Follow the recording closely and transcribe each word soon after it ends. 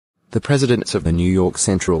The presidents of the New York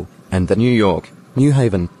Central, and the New York, New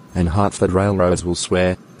Haven, and Hartford Railroads will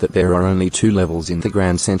swear that there are only 2 levels in the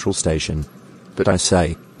Grand Central Station. But I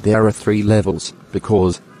say, there are 3 levels,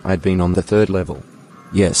 because I'd been on the 3rd level.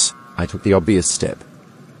 Yes, I took the obvious step.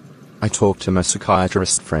 I talked to my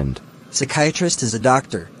psychiatrist friend. Psychiatrist is a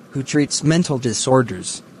doctor who treats mental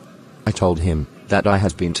disorders. I told him that I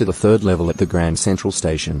had been to the 3rd level at the Grand Central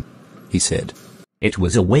Station. He said, "It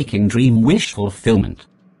was a waking dream wish fulfillment.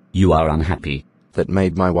 You are unhappy." That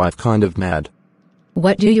made my wife kind of mad.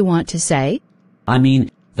 What do you want to say? I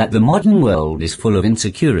mean, that the modern world is full of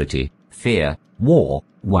insecurity, fear, war,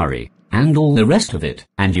 worry, and all the rest of it,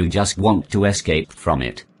 and you just want to escape from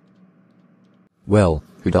it. Well,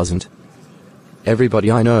 who doesn't?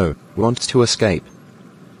 Everybody I know wants to escape.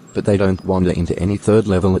 But they don't wander into any 3rd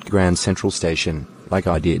level at Grand Central Station, like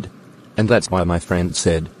I did. And that's why my friend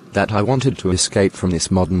said that I wanted to escape from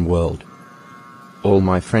this modern world. All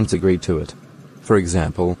my friends agreed to it. For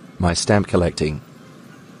example, my stamp collecting.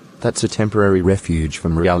 That's a temporary refuge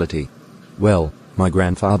from reality. Well, my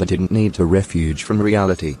grandfather didn't need to refuge from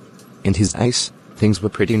reality. In his days, things were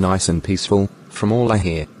pretty nice and peaceful, from all I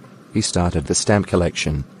hear. He started the stamp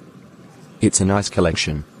collection. It's a nice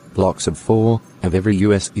collection, blocks of 4, of every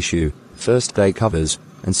US issue, first day covers,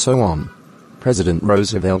 and so on. President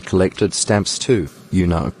Roosevelt collected stamps too, you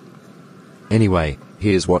know. Anyway,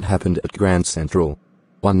 here's what happened at Grand Central.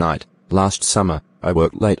 One night, last summer, I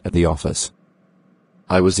worked late at the office.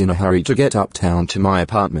 I was in a hurry to get uptown to my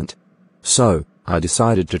apartment. So, I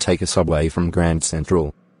decided to take a subway from Grand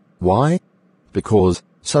Central. Why? Because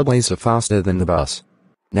subways are faster than the bus.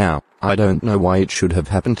 Now, I don't know why it should have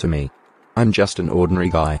happened to me. I'm just an ordinary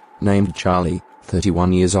guy, named Charlie,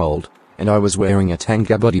 31 years old, and I was wearing a tan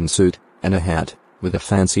gabardine suit, and a hat, with a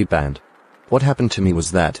fancy band. What happened to me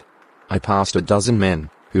was that I passed a dozen men,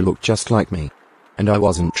 who looked just like me. And I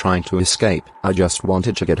wasn't trying to escape, I just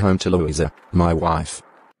wanted to get home to Louisa, my wife.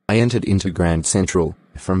 I entered into Grand Central,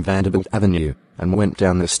 from Vanderbilt Avenue, and went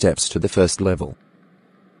down the steps to the 1st level.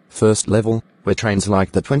 1st level, where trains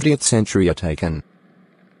like the 20th century are taken.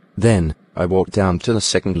 Then, I walked down to the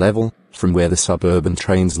 2nd level, from where the suburban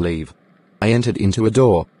trains leave. I entered into a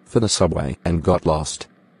door, for the subway, and got lost.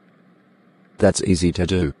 That's easy to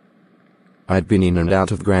do. I'd been in and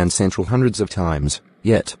out of Grand Central hundreds of times,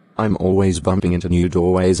 yet, I'm always bumping into new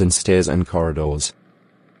doorways and stairs and corridors.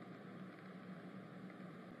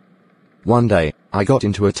 One day, I got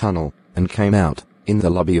into a tunnel, and came out, in the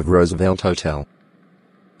lobby of Roosevelt Hotel.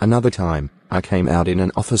 Another time, I came out in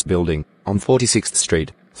an office building, on 46th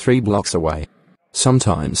Street, 3 blocks away.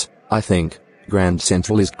 Sometimes, I think, Grand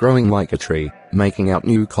Central is growing like a tree, making out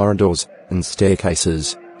new corridors, and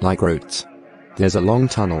staircases, like roots. There's a long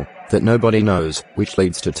tunnel, that nobody knows, which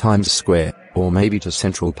leads to Times Square, or maybe to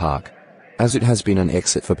Central Park. As it has been an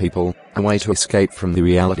exit for people, a way to escape from the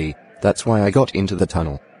reality, that's why I got into the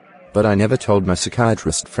tunnel. But I never told my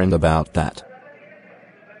psychiatrist friend about that.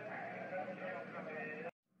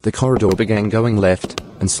 The corridor began going left,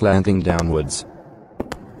 and slanting downwards.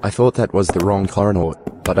 I thought that was the wrong corridor,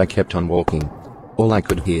 but I kept on walking. All I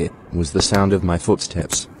could hear was the sound of my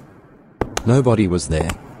footsteps. Nobody was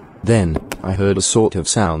there. Then, I heard a sort of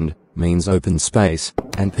sound, means open space,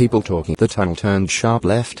 and people talking. The tunnel turned sharp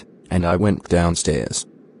left, and I went downstairs.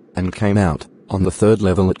 And came out, on the 3rd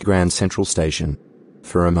level at Grand Central Station.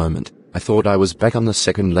 For a moment, I thought I was back on the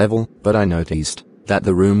 2nd level, but I noticed that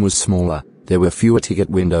the room was smaller, there were fewer ticket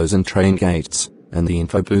windows and train gates, and the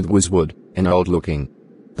info booth was wood, and old-looking.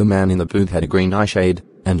 The man in the booth had a green eye shade,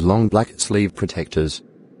 and long black sleeve protectors.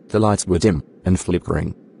 The lights were dim, and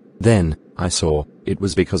flickering. Then, I saw, it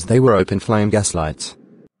was because they were open flame gas lights.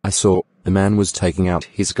 I saw, the man was taking out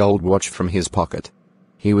his gold watch from his pocket.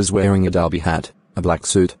 He was wearing a derby hat, a black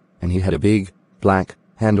suit, and he had a big, black,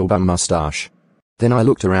 handlebar mustache. Then I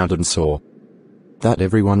looked around and saw that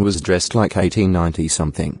everyone was dressed like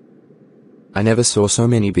 1890-something. I never saw so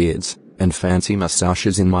many beards and fancy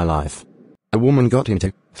mustaches in my life. A woman got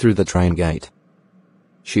into, through the train gate.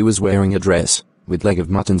 She was wearing a dress, with leg of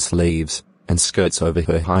mutton sleeves, and skirts over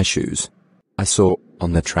her high shoes. I saw,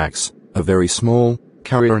 on the tracks, a very small,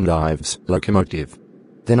 Carrier and Ives locomotive.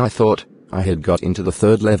 Then I thought I had got into the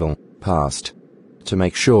 3rd level, past. To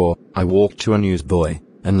make sure, I walked to a newsboy,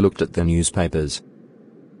 and looked at the newspapers.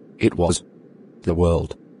 It was The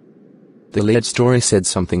World. The lead story said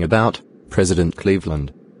something about President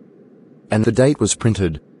Cleveland. And the date was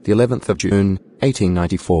printed, the 11th of June,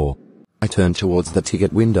 1894. I turned towards the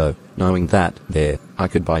ticket window, knowing that, there, I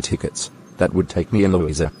could buy tickets, that would take me and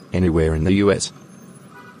Louisa, anywhere in the US.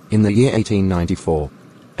 In the year 1894.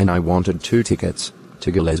 And I wanted 2 tickets,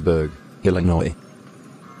 to Galesburg, Illinois.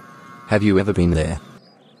 Have you ever been there?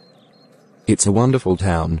 It's a wonderful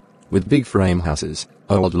town, with big frame houses,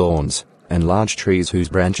 old lawns, and large trees whose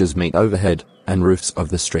branches meet overhead, and roofs of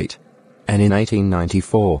the street. And in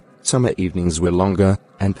 1894, summer evenings were longer,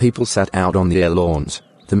 and people sat out on their lawns,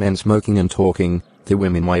 the men smoking and talking, the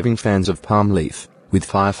women waving fans of palm leaf, with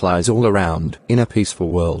fireflies all around, in a peaceful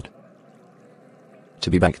world. To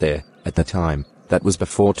be back there, at the time, that was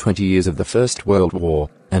before 20 years of the First World War,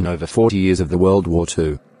 and over 40 years of the World War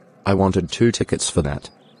II. I wanted 2 tickets for that.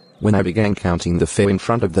 When I began counting the fare in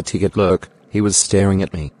front of the ticket clerk, he was staring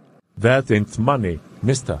at me. That ain't money,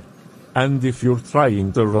 mister. And if you're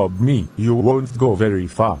trying to rob me, you won't go very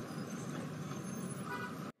far.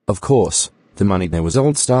 Of course, the money there was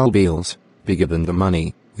old-style bills, bigger than the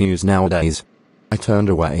money we use nowadays. I turned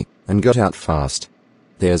away, and got out fast.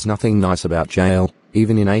 There's nothing nice about jail,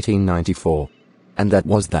 even in 1894. And that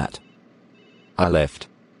was that. I left.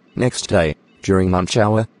 Next day, during lunch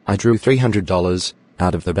hour, I drew $300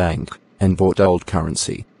 out of the bank, and bought old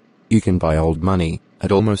currency. You can buy old money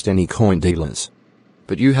at almost any coin dealers.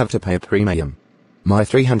 But you have to pay a premium. My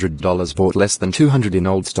 $300 bought less than 200 in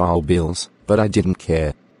old-style bills, but I didn't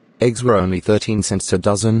care. Eggs were only 13 cents a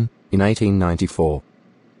dozen, in 1894.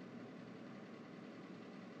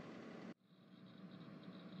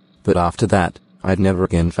 But after that, I'd never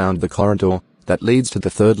again found the corridor that leads to the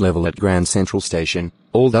 3rd level at Grand Central Station,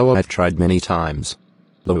 although I've tried many times.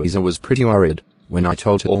 Louisa was pretty worried when I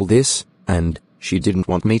told her all this, and she didn't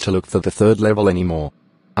want me to look for the 3rd level anymore.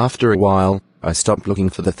 After a while, I stopped looking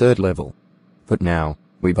for the 3rd level. But now,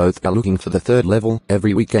 we both are looking for the 3rd level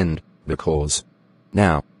every weekend, because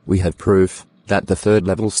now, we have proof that the 3rd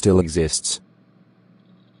level still exists.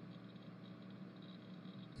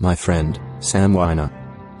 My friend, Sam Weiner,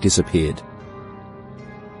 disappeared.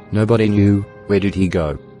 Nobody knew where did he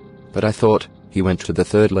go. But I thought he went to the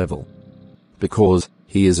 3rd level. Because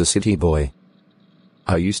he is a city boy.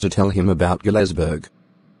 I used to tell him about Galesburg.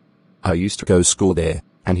 I used to go school there,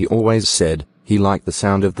 and he always said he liked the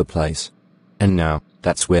sound of the place. And now,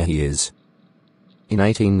 that's where he is. In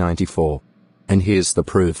 1894. And here's the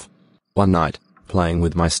proof. One night, playing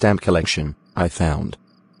with my stamp collection, I found.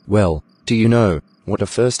 Well, do you know what a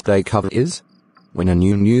first-day cover is? When a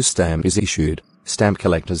new news stamp is issued, stamp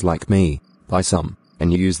collectors like me buy some,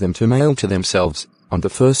 and use them to mail to themselves on the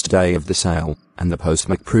first day of the sale, and the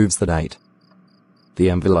postmark proves the date. The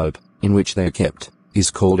envelope, in which they are kept,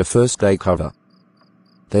 is called a first-day cover.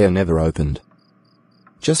 They are never opened.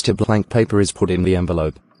 Just a blank paper is put in the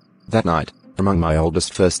envelope. That night, among my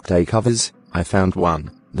oldest first-day covers, I found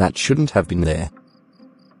one that shouldn't have been there.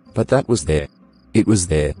 But that was there. It was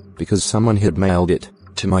there because someone had mailed it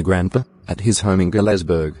to my grandpa at his home in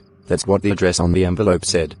Galesburg. That's what the address on the envelope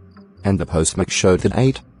said. And the postmark showed the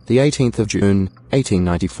date, the 18th of June,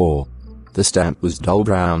 1894. The stamp was dull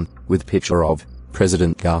brown, with picture of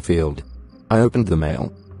President Garfield. I opened the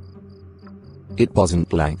mail. It wasn't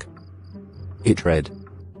blank. It read,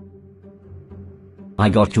 I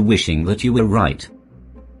got to wishing that you were right.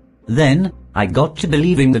 Then, I got to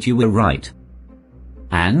believing that you were right.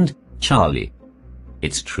 And, Charlie,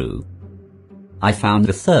 it's true. I found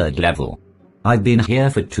the 3rd level. I've been here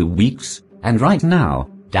for 2 weeks, and right now,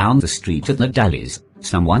 down the street at the Dallies,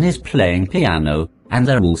 someone is playing piano, and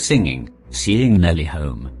they're all singing, Seeing Nellie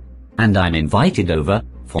Home. And I'm invited over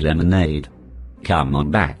for lemonade. Come on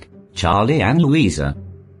back, Charlie and Louisa.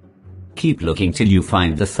 Keep looking till you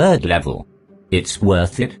find the 3rd level. It's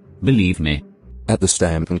worth it, believe me. At the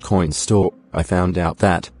stamp and coin store, I found out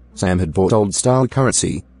that Sam had bought old-style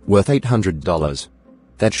currency, worth $800.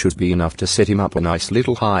 That should be enough to set him up a nice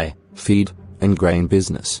little high feed and grain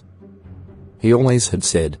business. He always had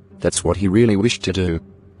said that's what he really wished to do,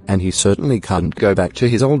 and he certainly couldn't go back to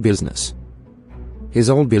his old business. His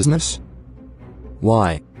old business?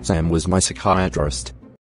 Why, Sam was my psychiatrist.